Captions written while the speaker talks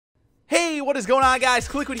Hey, what is going on, guys?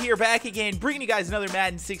 Kliquid here, back again, bringing you guys another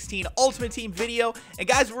Madden 16 Ultimate Team video. And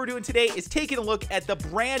guys, what we're doing today is taking a look at the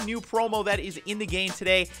brand new promo that is in the game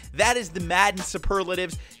today. That is the Madden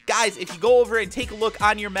Superlatives. Guys, if you go over and take a look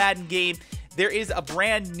on your Madden game, there is a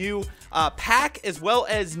brand new pack as well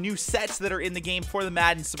as new sets that are in the game for the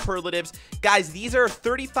Madden Superlatives. Guys, these are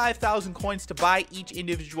 35,000 coins to buy each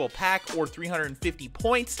individual pack, or 350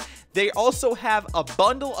 points. They also have a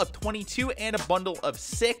bundle of 22 and a bundle of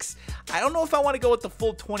 6. I don't know if I want to go with the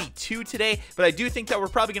full 22 today, but I do think that we're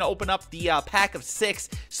probably going to open up the pack of 6.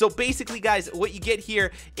 So basically, guys, what you get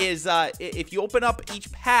here is if you open up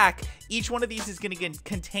each pack, each one of these is going to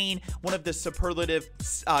contain one of the Superlative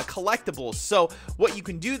collectibles. So what you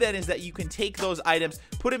can do then is that you can take those items,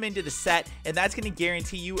 put them into the set, and that's going to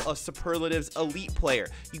guarantee you a Superlatives Elite player.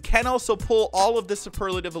 You can also pull all of the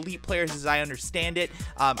Superlative Elite players, as I understand it.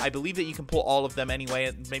 I believe that you can pull all of them anyway,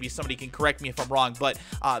 and maybe somebody can correct me if I'm wrong, but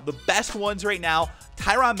the best ones right now,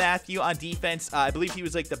 Tyrann Mathieu on defense, I believe he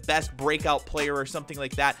was like the best breakout player or something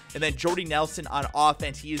like that, and then Jordy Nelson on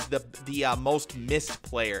offense, he is the most missed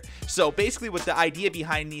player. So basically what the idea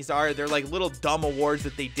behind these are, they're like little dumb awards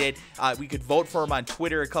that they did. We could vote for them on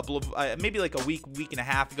Twitter a couple of, maybe like a week and a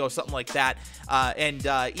half ago, something like that, and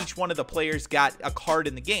each one of the players got a card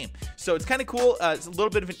in the game. So it's kind of cool. It's a little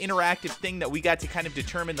bit of an interactive thing that we got to kind of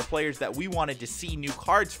determine the players that we wanted to see new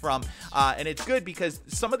cards from, and it's good because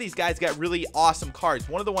some of these guys got really awesome cards.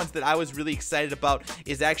 One of the ones that I was really excited about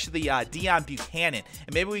is actually Deon Buchanan,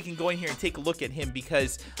 and maybe we can go in here and take a look at him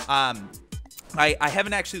because I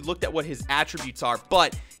haven't actually looked at what his attributes are,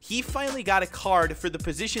 but he finally got a card for the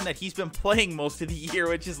position that he's been playing most of the year,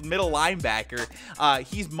 which is middle linebacker.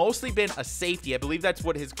 He's mostly been a safety. I believe that's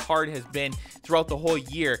what his card has been throughout the whole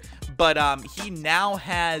year, but he now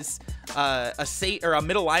has a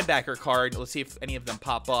middle linebacker card. Let's see if any of them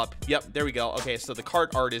pop up. Yep, there we go. Okay, so the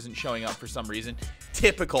card art isn't showing up for some reason.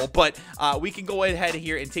 Typical, but we can go ahead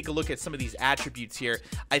here and take a look at some of these attributes here.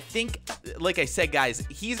 I think, like I said, guys,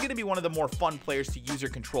 he's going to be one of the more fun players to user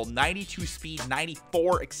control. 92 speed,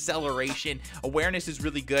 94 acceleration, awareness is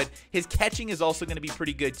really good. His catching is also going to be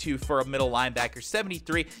pretty good too for a middle linebacker.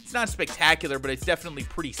 73, it's not spectacular, but it's definitely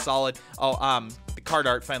pretty solid. The card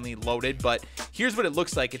art finally loaded, but here's what it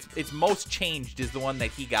looks like. It's most changed is the one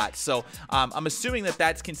that he got. So I'm assuming that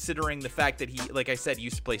that's considering the fact that he, like I said,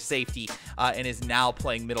 used to play safety and is now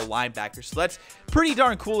playing middle linebacker. So that's pretty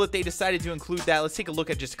darn cool that they decided to include that. Let's take a look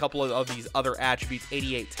at just a couple of these other attributes.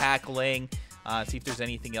 88 tackling. See if there's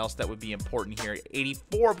anything else that would be important here.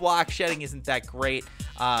 84 block shedding isn't that great.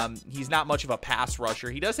 He's not much of a pass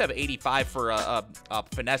rusher. He does have 85 for a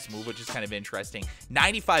finesse move, which is kind of interesting.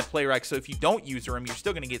 95 play rec, so if you don't use him, you're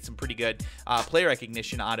still going to get some pretty good play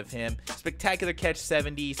recognition out of him. Spectacular catch,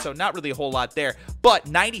 70, so not really a whole lot there. But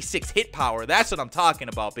 96 hit power, that's what I'm talking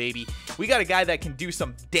about, baby. We got a guy that can do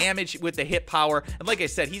some damage with the hit power, and like I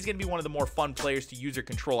said, he's going to be one of the more fun players to user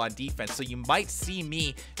control on defense. So you might see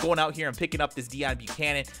me going out here and picking up this Deon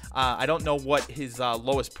Buchanan. I don't know what his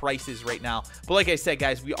lowest price is right now, but like I said,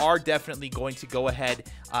 guys, we are definitely going to go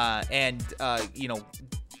ahead and you know,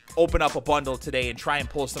 open up a bundle today and try and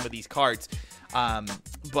pull some of these cards.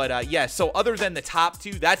 Yeah, so other than the top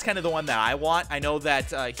two, that's kind of the one that I want. I know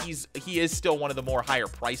that he is still one of the more higher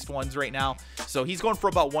priced ones right now, so he's going for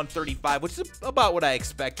about 135, which is about what I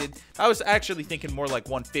expected. I was actually thinking more like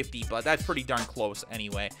 150, but that's pretty darn close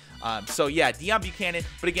anyway. So yeah, Deon Buchanan,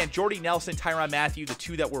 but again, Jordy Nelson, Tyrann Mathieu, the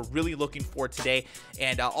two that we're really looking for today,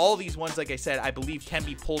 and all of these ones, like I said, I believe can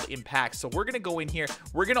be pulled in packs. So we're gonna go in here,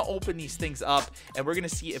 we're gonna open these things up, and we're gonna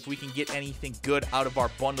see if we can get anything good out of our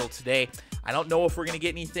bundle today. I don't know if we're going to get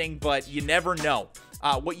anything, but you never know.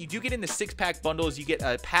 What you do get in the 6-pack bundle is you get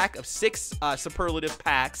a pack of 6 Superlative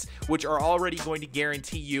packs, which are already going to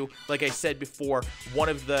guarantee you, like I said before, one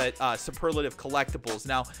of the Superlative collectibles.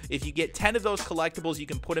 Now, if you get 10 of those collectibles, you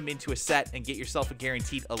can put them into a set and get yourself a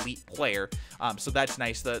guaranteed elite player. So that's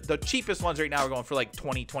nice. The cheapest ones right now are going for like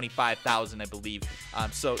 20, 25,000, I believe.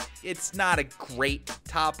 So it's not a great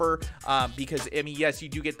topper because, I mean, yes, you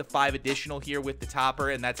do get the 5 additional here with the topper,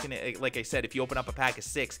 and that's going to, like I said, if you open up a pack of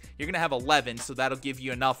 6, you're going to have 11, so that'll give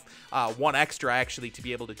you enough, one extra actually, to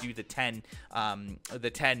be able to do the 10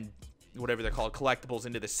 whatever they're called, collectibles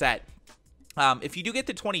into the set. If you do get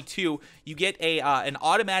the 22, you get an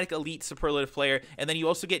automatic elite superlative player, and then you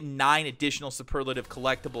also get 9 additional superlative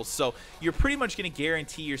collectibles. So you're pretty much going to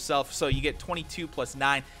guarantee yourself. So you get 22 plus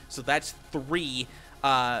 9, so that's 3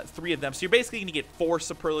 of them. So you're basically going to get 4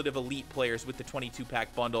 superlative elite players with the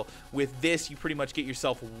 22-pack bundle. With this, you pretty much get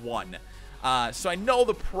yourself 1. So I know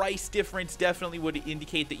the price difference definitely would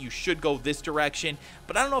indicate that you should go this direction,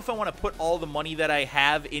 but I don't know if I want to put all the money that I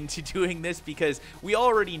have into doing this, because we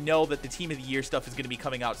already know that the Team of the Year stuff is going to be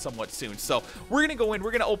coming out somewhat soon. So we're going to go in,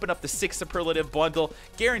 we're going to open up the 6 Superlative bundle,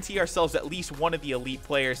 guarantee ourselves at least one of the elite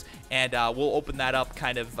players, and we'll open that up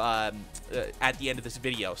kind of at the end of this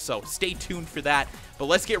video. So stay tuned for that, but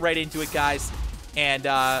let's get right into it, guys. And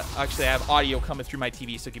actually, I have audio coming through my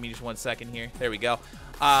TV, so give me just 1 second here. There we go.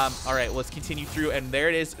 All right, let's continue through, and there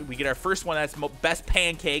it is. We get our first one. That's best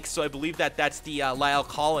pancakes, so I believe that that's the Lyle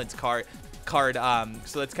Collins card.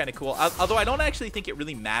 So that's kind of cool. Although I don't actually think it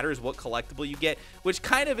really matters what collectible you get, which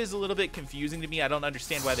kind of is a little bit confusing to me. I don't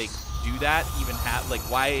understand why they do that. Even have, like,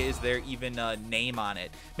 why is there even a name on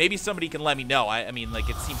it? Maybe somebody can let me know. I mean, like,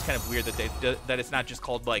 it seems kind of weird that that it's not just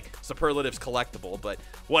called like Superlatives collectible, but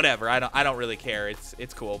whatever. I don't really care.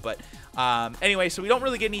 It's cool. But anyway, so we don't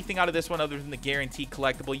really get anything out of this one other than the guaranteed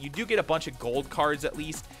collectible. You do get a bunch of gold cards at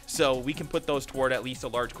least, so we can put those toward at least a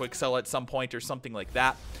large quick sell at some point or something like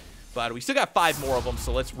that. But we still got 5 more of them,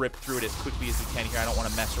 so let's rip through it as quickly as we can here. I don't want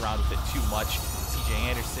to mess around with it too much. CJ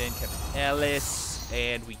Anderson, Kevin Ellis,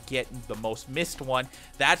 and we get the most missed one.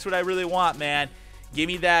 That's what I really want, man. Give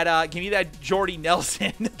me that Jordy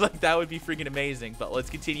Nelson. Like, that would be freaking amazing. But let's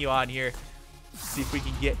continue on here. See if we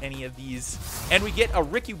can get any of these. And we get a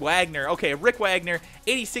Ricky Wagner. Okay, Rick Wagner,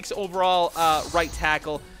 86 overall right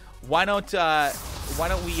tackle. Why don't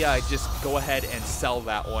we just go ahead and sell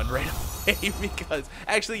that one right away? Because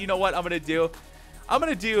actually, you know what I'm gonna do? I'm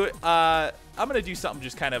gonna do something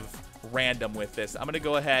just kind of random with this. I'm gonna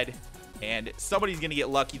go ahead, and somebody's gonna get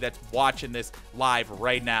lucky that's watching this live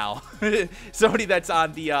right now. Somebody that's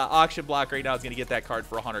on the auction block right now is gonna get that card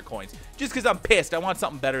for 100 coins. Just because I'm pissed. I want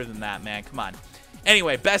something better than that, man. Come on.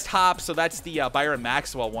 Anyway, best hop. So that's the Byron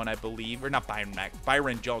Maxwell one, I believe. Or not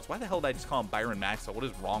Byron Jones. Why the hell did I just call him Byron Maxwell? What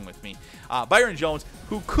is wrong with me? Byron Jones,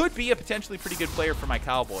 who could be a potentially pretty good player for my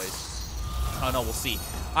Cowboys. Oh, no, we'll see.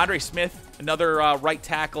 Andre Smith, another right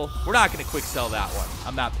tackle. We're not going to quick sell that one.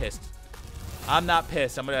 I'm not pissed. I'm not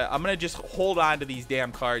pissed. I'm gonna just hold on to these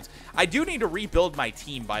damn cards. I do need to rebuild my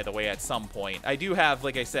team, by the way, at some point. I do have,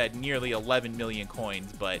 like I said, nearly 11 million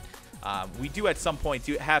coins, but we do at some point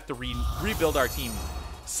have to rebuild our team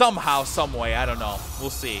somehow, some way. I don't know.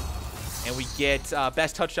 We'll see. And we get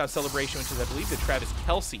best touchdown celebration, which is, I believe, the Travis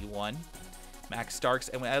Kelce one. Max Starks,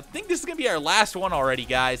 and I think this is going to be our last one already,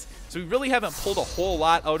 guys. So we really haven't pulled a whole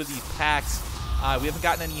lot out of these packs. We haven't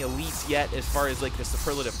gotten any elites yet as far as, like, the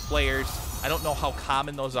superlative players. I don't know how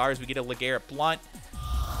common those are. As we get a LeGarrette Blount,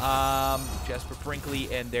 Jasper Brinkley,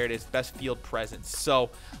 and there it is, best field presence.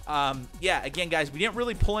 So, yeah, again, guys, we didn't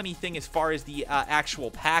really pull anything as far as the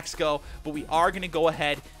actual packs go, but we are going to go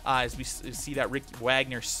ahead as we see that Rick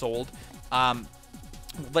Wagner sold.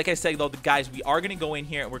 Like I said, though, the guys, we are going to go in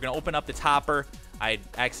here and we're going to open up the topper. I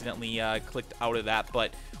accidentally clicked out of that,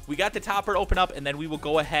 but we got the topper open up, and then we will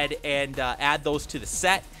go ahead and add those to the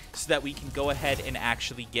set so that we can go ahead and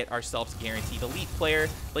actually get ourselves guaranteed elite player.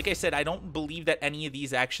 Like I said, I don't believe that any of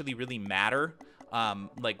these actually really matter,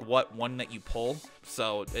 like what one that you pull.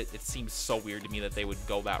 So it seems so weird to me that they would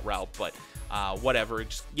go that route, but whatever.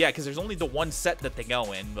 Just, yeah, because there's only the one set that they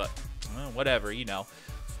go in, but whatever, you know.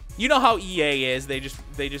 You know how EA is. They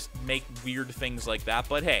just make weird things like that.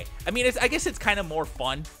 But hey, I mean, I guess it's kind of more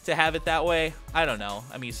fun to have it that way. I don't know.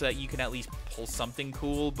 I mean, so that you can at least pull something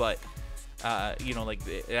cool, but you know, like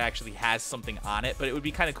it actually has something on it. But it would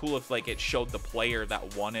be kind of cool if, like, it showed the player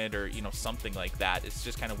that won it, or, you know, something like that. It's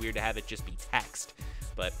just kind of weird to have it just be text.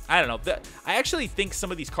 But I don't know. I actually think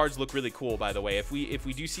some of these cards look really cool, by the way. If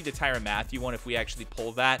we do see the Tyrann Mathieu one, if we actually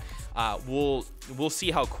pull that, we'll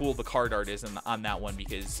see how cool the card art is on that one,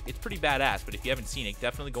 because it's pretty badass. But if you haven't seen it,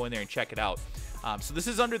 definitely go in there and check it out. So this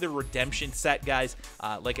is under the redemption set, guys.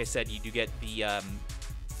 Like I said, you do get the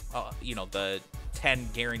you know, the 10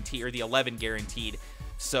 guaranteed, or the 11 guaranteed.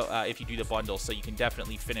 So if you do the bundle, so you can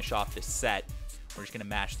definitely finish off this set. We're just gonna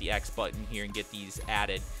mash the X button here and get these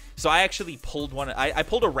added. So I actually pulled one. I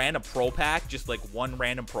pulled a random pro pack, just like one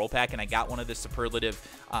random pro pack, and I got one of the superlative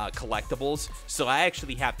collectibles. So I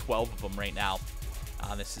actually have 12 of them right now.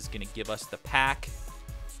 This is going to give us the pack.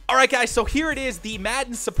 All right, guys, so here it is, the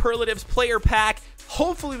Madden Superlatives player pack.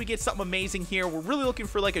 Hopefully we get something amazing here. We're really looking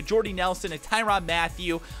for, like, a Jordy Nelson, a Tyrann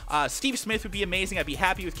Mathieu. Steve Smith would be amazing. I'd be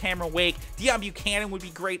happy with Cameron Wake. Deion Buchanan would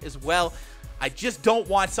be great as well. I just don't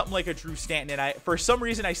want something like a Drew Stanton, and for some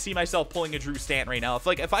reason I see myself pulling a Drew Stanton right now.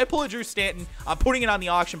 If I pull a Drew Stanton, I'm putting it on the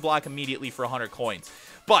auction block immediately for 100 coins.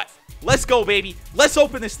 But let's go, baby. Let's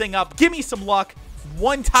open this thing up. Give me some luck.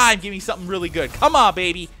 One time, give me something really good. Come on,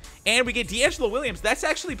 baby. And we get D'Angelo Williams. That's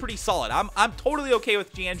actually pretty solid. I'm totally okay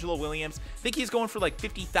with D'Angelo Williams. I think he's going for like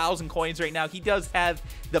 50,000 coins right now. He does have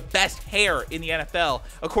the best hair in the NFL,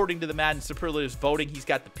 according to the Madden Superlatives voting. He's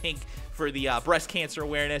got the pink for the breast cancer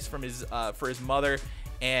awareness from his for his mother.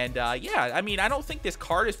 And yeah, I mean, I don't think this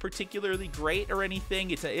card is particularly great or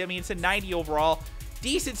anything. It's a 90 overall.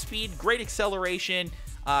 Decent speed, great acceleration.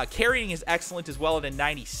 Carrying is excellent as well at a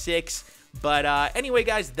 96. But anyway,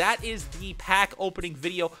 guys, that is the pack opening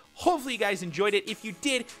video. Hopefully you guys enjoyed it. If you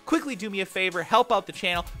did, quickly do me a favor, help out the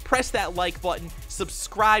channel, press that like button,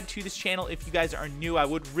 subscribe to this channel if you guys are new. I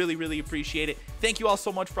would really, really appreciate it. Thank you all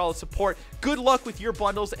so much for all the support. Good luck with your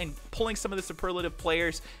bundles and pulling some of the superlative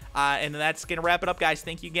players. And that's going to wrap it up, guys.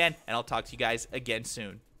 Thank you again, and I'll talk to you guys again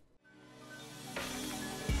soon.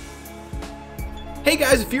 Hey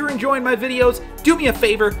guys, if you're enjoying my videos, do me a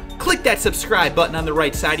favor, click that subscribe button on the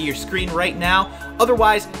right side of your screen right now.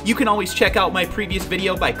 Otherwise, you can always check out my previous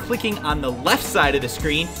video by clicking on the left side of the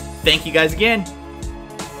screen. Thank you guys again.